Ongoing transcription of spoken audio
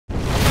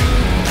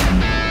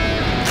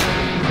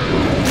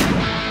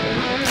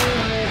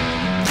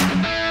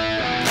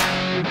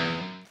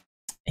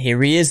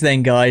Here he is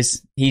then,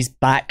 guys. He's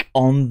back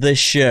on the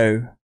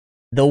show.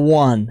 The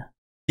one,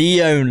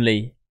 the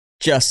only,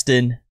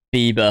 Justin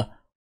Bieber.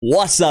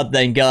 What's up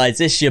then,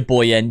 guys? It's your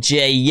boy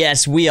NJ.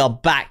 Yes, we are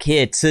back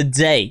here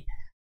today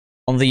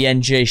on the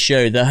NJ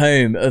Show, the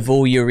home of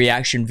all your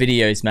reaction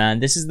videos,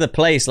 man. This is the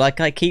place, like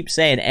I keep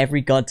saying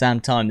every goddamn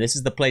time, this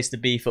is the place to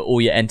be for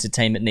all your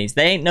entertainment needs.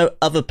 There ain't no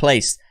other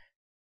place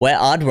where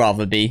I'd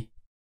rather be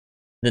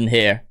than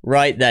here.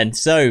 Right then,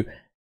 so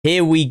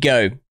here we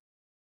go.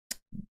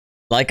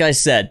 Like I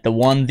said, the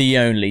one, the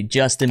only,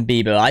 Justin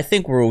Bieber. I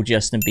think we're all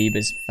Justin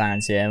Bieber's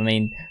fans here. I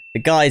mean, the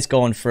guy's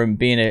gone from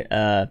being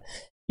a,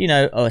 you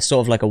know,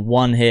 sort of like a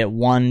one-hit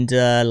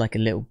wonder, like a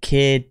little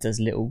kid, does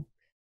little,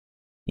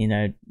 you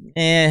know,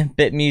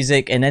 bit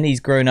music, and then he's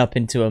grown up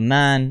into a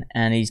man,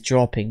 and he's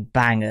dropping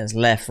bangers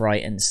left,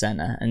 right, and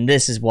center. And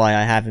this is why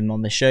I have him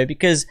on the show,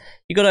 because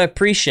you got to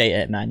appreciate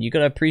it, man. You got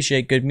to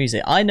appreciate good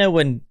music. I know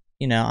when,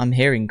 you know, I'm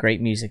hearing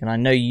great music, and I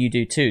know you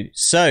do too.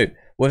 So,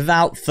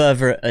 without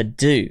further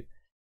ado,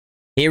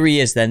 here he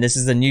is then. This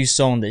is the new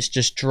song that's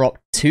just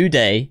dropped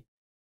today.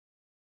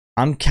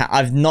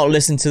 I've not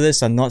listened to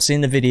this. I've not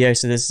seen the video,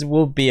 so this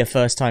will be a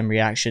first time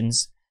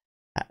reactions.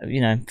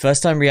 You know,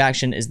 first time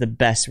reaction is the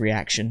best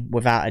reaction,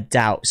 without a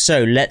doubt.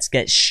 So let's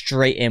get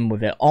straight in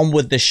with it. On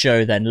with the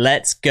show then.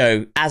 Let's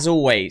go. As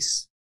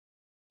always,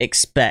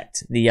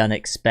 expect the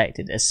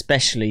unexpected,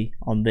 especially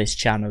on this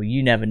channel.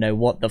 You never know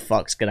what the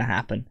fuck's gonna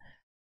happen.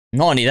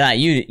 Not only that,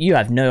 you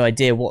have no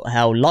idea what the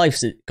hell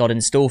life's got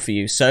in store for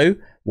you. So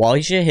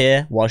whilst you're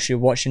here, whilst you're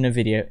watching the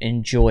video,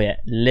 enjoy it,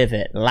 live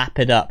it, lap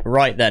it up.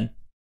 Right then,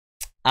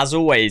 as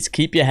always,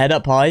 keep your head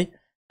up high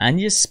and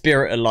your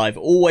spirit alive.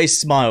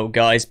 Always smile,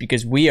 guys,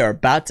 because we are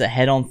about to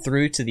head on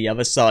through to the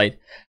other side.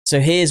 So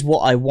here's what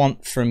I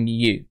want from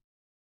you.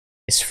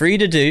 It's free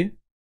to do,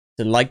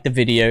 to like the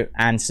video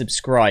and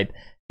subscribe.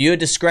 Your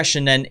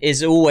discretion then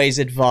is always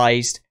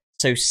advised.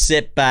 So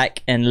sit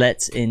back and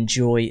let's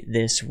enjoy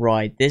this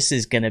ride. This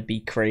is going to be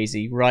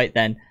crazy. Right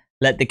then,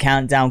 let the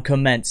countdown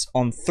commence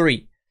on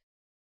 3,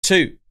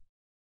 2,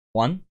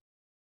 1.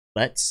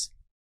 Let's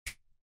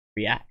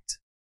react.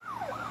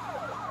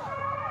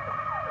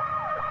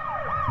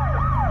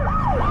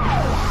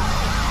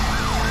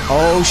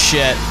 Oh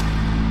shit.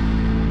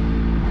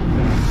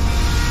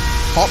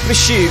 Hot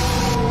pursuit.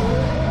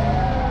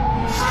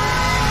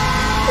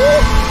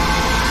 Woo.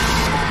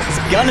 He's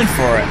gunning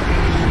for it.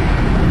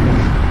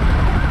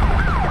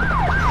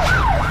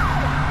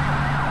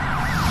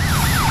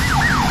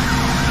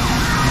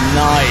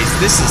 Nice,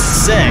 this is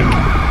sick.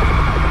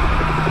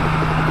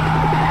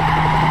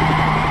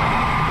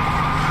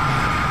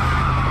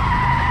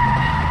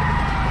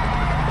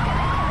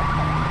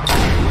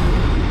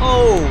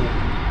 Oh.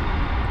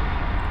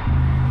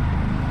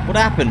 What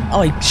happened?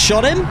 Oh, he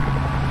shot him?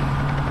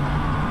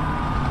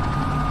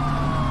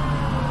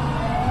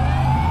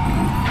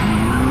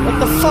 What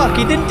the fuck?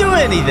 He didn't do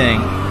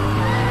anything.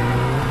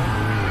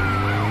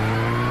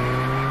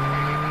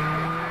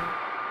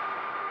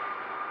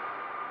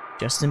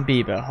 Justin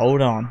Bieber,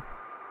 hold on.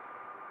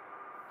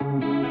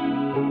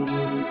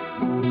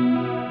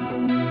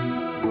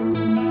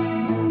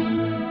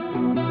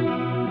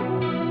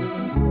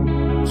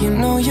 You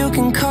know you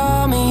can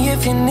call me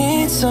if you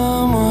need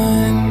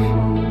someone.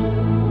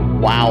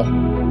 Wow.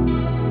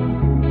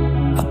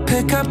 I'll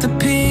pick up the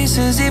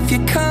pieces if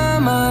you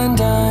come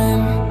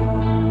undone.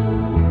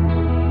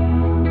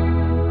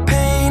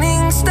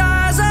 Painting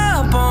stars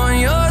up on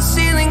your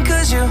ceiling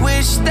 'cause you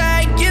wish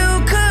that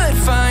you could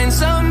find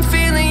some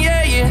feeling,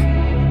 yeah,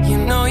 yeah. You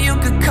know you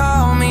could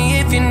call me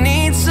if you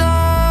need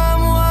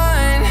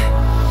someone.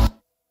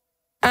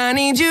 I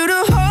need you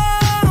to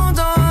hold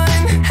on.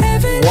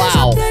 Heaven is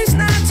a place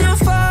not too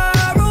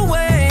far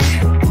away.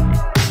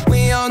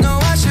 We all know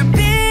I should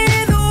be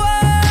the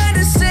one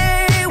to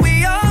say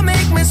we all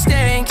make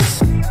mistakes.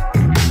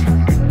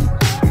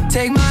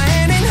 Take my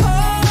hand and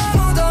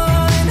hold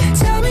on.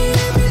 Tell me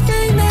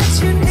everything that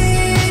you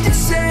need to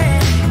say,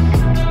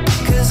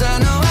 'cause I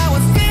know how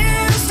it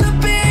feels to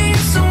be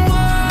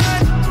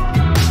someone.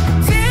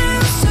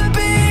 Feels to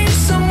be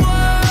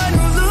someone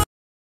who loses.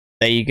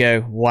 There you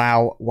go.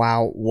 Wow,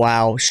 wow,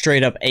 wow.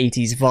 Straight up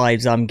 80s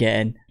vibes I'm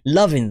getting.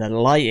 Loving the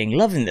lighting,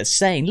 loving the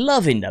setting,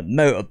 loving the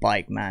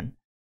motorbike, man.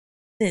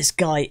 This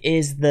guy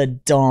is the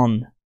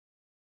Don.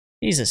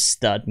 He's a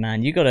stud,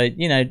 man. You gotta,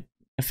 you know,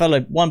 a fellow,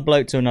 one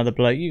bloke to another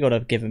bloke, you gotta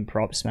give him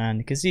props, man,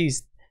 because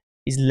he's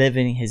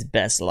living his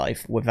best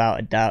life without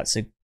a doubt.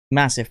 So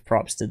massive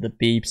props to the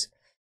Biebs.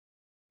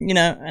 You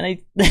know, and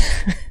he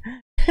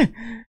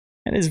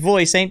and his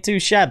voice ain't too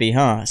shabby,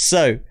 huh?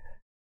 So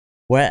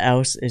where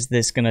else is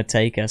this gonna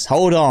take us?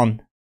 Hold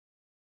on.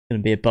 It's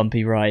gonna be a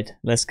bumpy ride.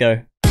 Let's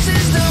go. This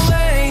is the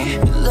way.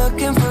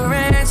 Looking for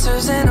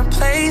answers in a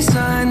place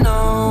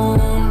unknown.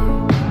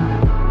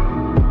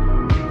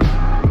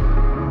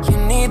 You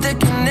need the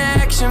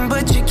connection,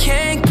 but you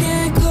can't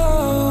get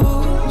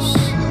close.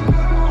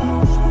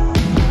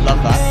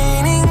 Love that.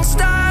 Painting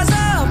stars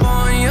up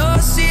on your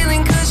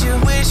ceiling 'cause you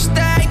wish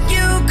that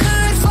you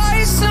could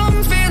find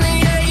some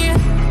feeling, yeah, yeah.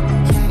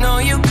 You know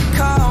you could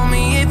call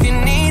me if you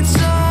need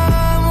someone.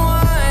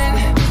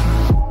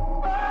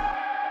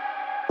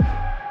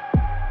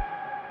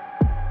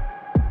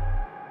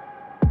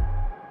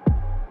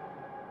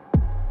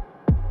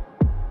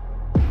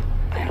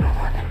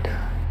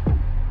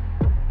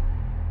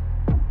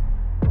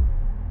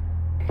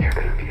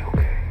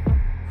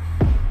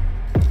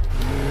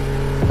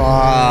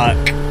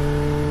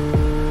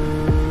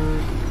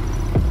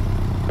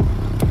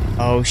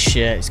 Oh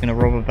shit, he's gonna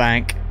rob a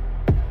bank.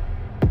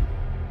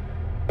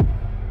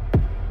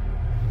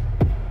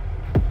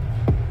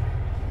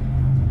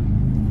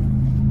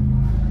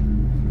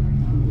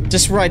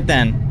 Just right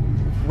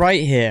then.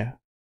 Right here.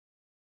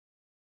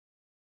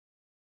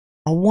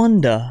 I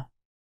wonder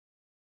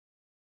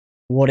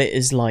what it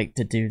is like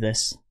to do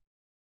this.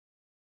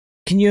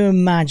 Can you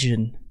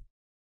imagine?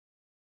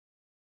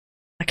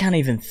 I can't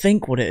even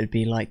think what it would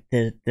be like.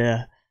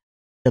 The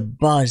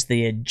buzz,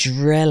 the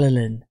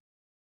adrenaline,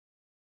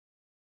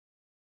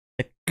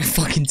 the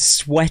fucking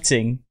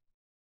sweating.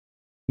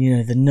 You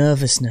know, the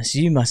nervousness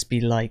you must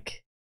be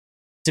like.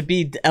 To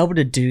be able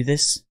to do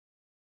this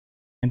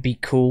and be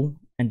cool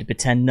and to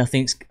pretend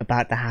nothing's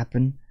about to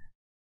happen.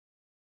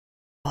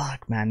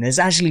 Fuck, man, there's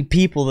actually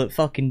people that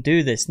fucking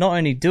do this. Not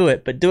only do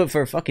it, but do it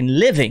for a fucking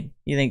living.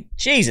 You think,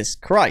 Jesus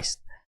Christ.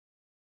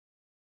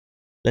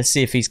 Let's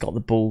see if he's got the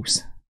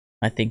balls.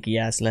 I think he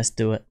has. Let's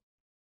do it.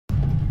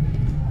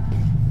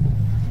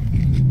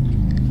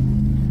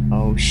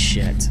 Oh,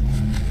 shit.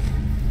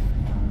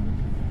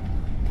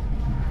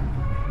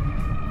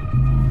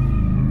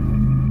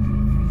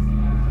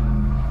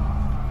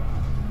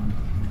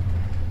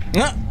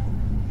 Ah!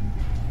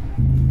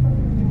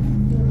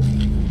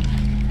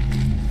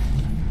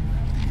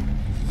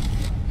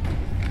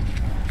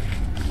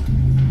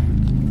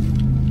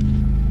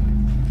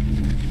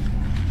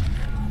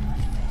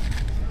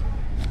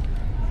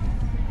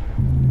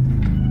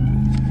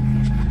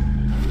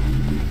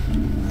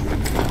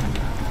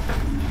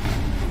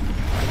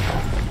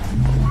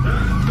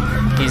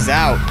 He's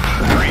out.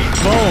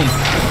 Boom.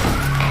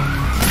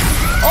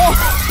 Oh,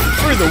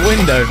 through the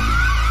window.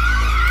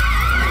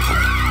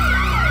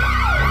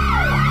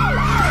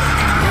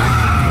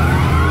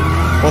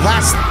 Well,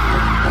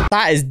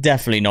 that is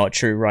definitely not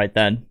true right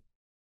then.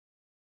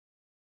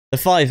 The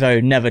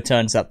 5-0 never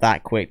turns up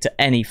that quick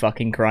to any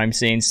fucking crime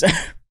scene, so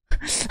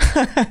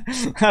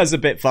that was a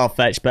bit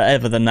far-fetched, but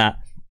other than that,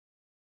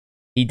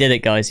 he did it,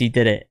 guys, he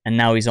did it, and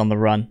now he's on the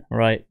run. All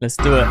right, let's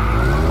do it.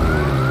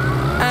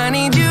 I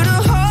need you to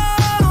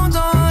hold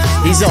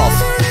on. He's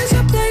off. There's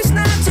a place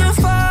not too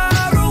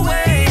far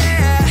away.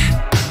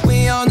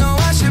 We all know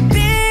I should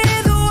be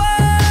the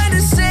one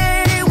to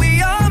say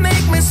we all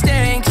make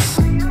mistakes.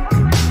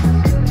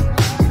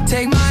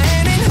 Take my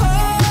hand and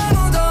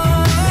hold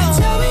on.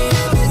 Tell me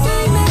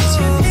everything that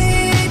you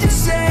need to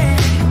say.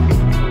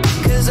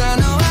 'Cause I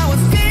know how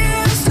it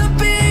feels to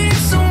be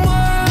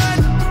someone.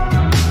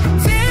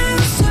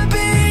 Feels to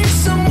be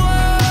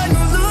someone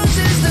who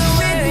loses the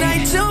way.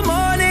 Midnight till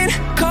morning.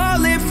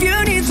 Call if you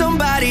need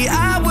somebody.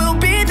 I will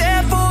be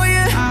there for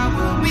you. I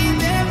will be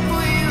there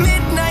for you.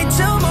 Midnight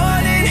till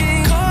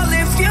morning. Call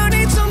if you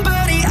need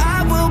somebody.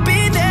 I will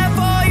be there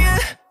for you.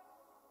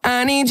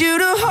 I need you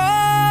to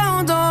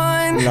hold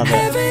on. Love it.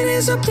 Heaven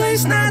is a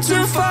place not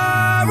too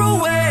far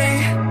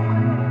away.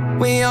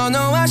 We all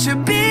know I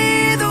should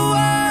be the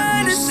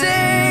one to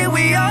say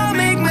we all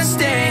make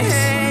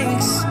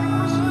mistakes.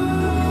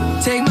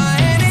 Take my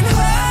hand and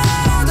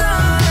hold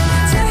on.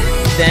 Tell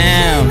me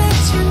Damn. everything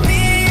that you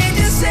need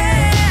to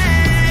say.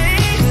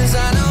 'Cause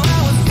I know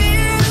how it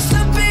feels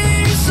to be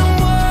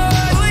someone.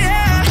 Oh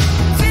yeah,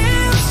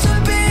 feels to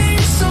be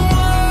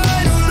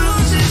someone who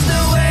loses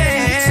the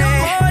way. Till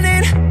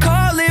morning,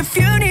 call if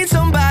you need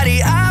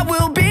somebody. I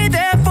will be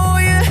there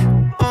for you.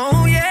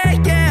 Oh yeah,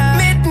 yeah.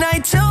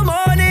 Midnight till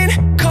morning,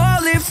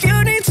 call if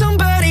you need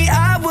somebody.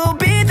 I will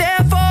be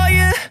there for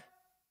you.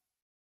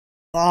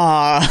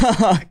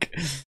 Fuck.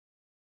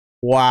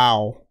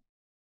 Wow.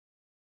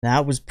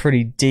 That was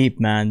pretty deep,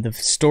 man. The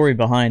story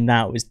behind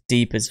that was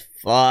deep as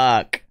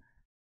fuck.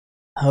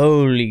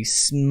 Holy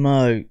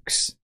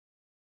smokes.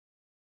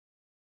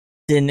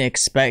 Didn't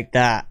expect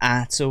that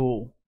at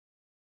all.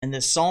 And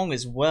the song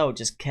as well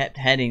just kept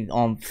heading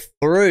on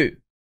through.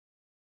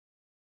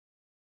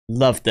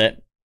 Loved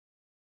it.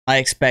 I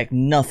expect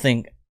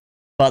nothing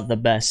but the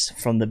best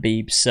from the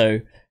Biebs,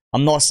 so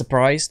I'm not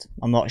surprised.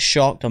 I'm not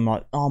shocked. I'm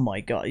like, oh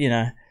my god, you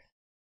know.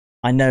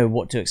 I know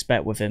what to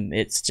expect with him.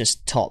 It's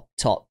just top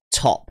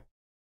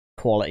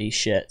quality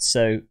shit.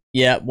 So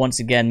yeah, once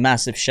again,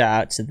 massive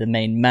shout out to the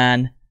main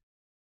man,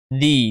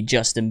 the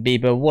Justin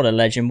Bieber. What a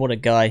legend, what a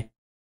guy.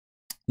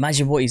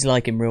 Imagine what he's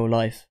like in real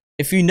life.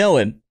 If you know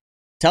him,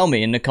 tell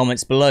me in the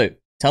comments below.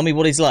 Tell me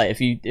what he's like.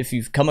 If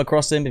you've come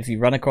across him, if you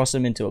run across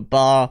him into a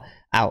bar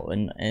out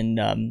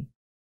in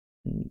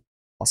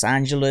Los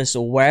Angeles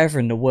or wherever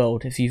in the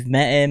world, if you've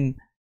met him,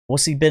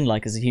 what's he been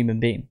like as a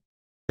human being?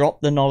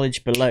 Drop the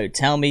knowledge below.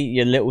 Tell me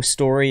your little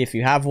story if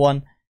you have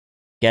one.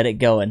 Get it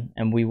going,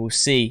 and we will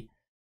see.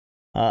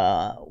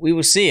 We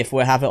will see if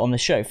we'll have it on the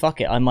show.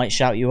 Fuck it, I might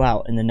shout you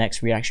out in the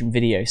next reaction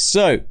video.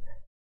 So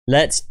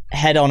let's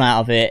head on out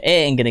of here. It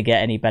ain't gonna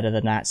get any better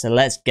than that. So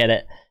let's get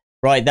it.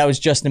 Right, that was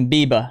Justin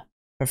Bieber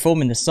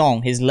performing the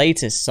song, his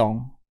latest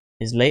song,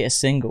 his latest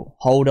single,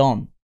 "Hold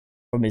On,"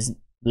 from his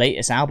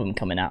latest album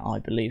coming out, I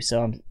believe.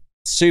 So I'm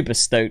super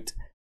stoked.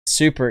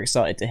 Super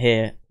excited to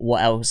hear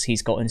what else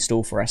he's got in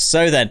store for us.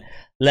 So then,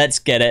 let's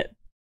get it.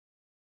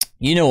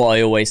 You know what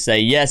I always say.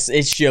 Yes,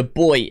 it's your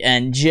boy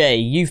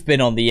NJ. You've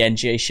been on the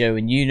NJ show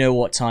and you know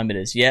what time it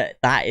is. Yeah,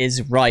 that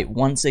is right.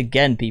 Once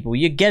again, people,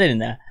 you're getting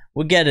there.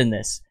 We're getting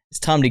this. It's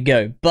time to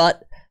go.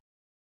 But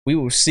we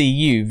will see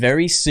you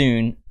very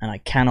soon, and I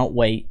cannot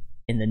wait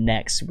in the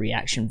next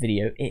reaction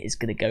video. It is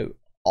going to go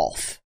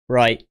off.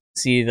 Right.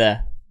 See you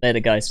there. Later,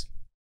 guys.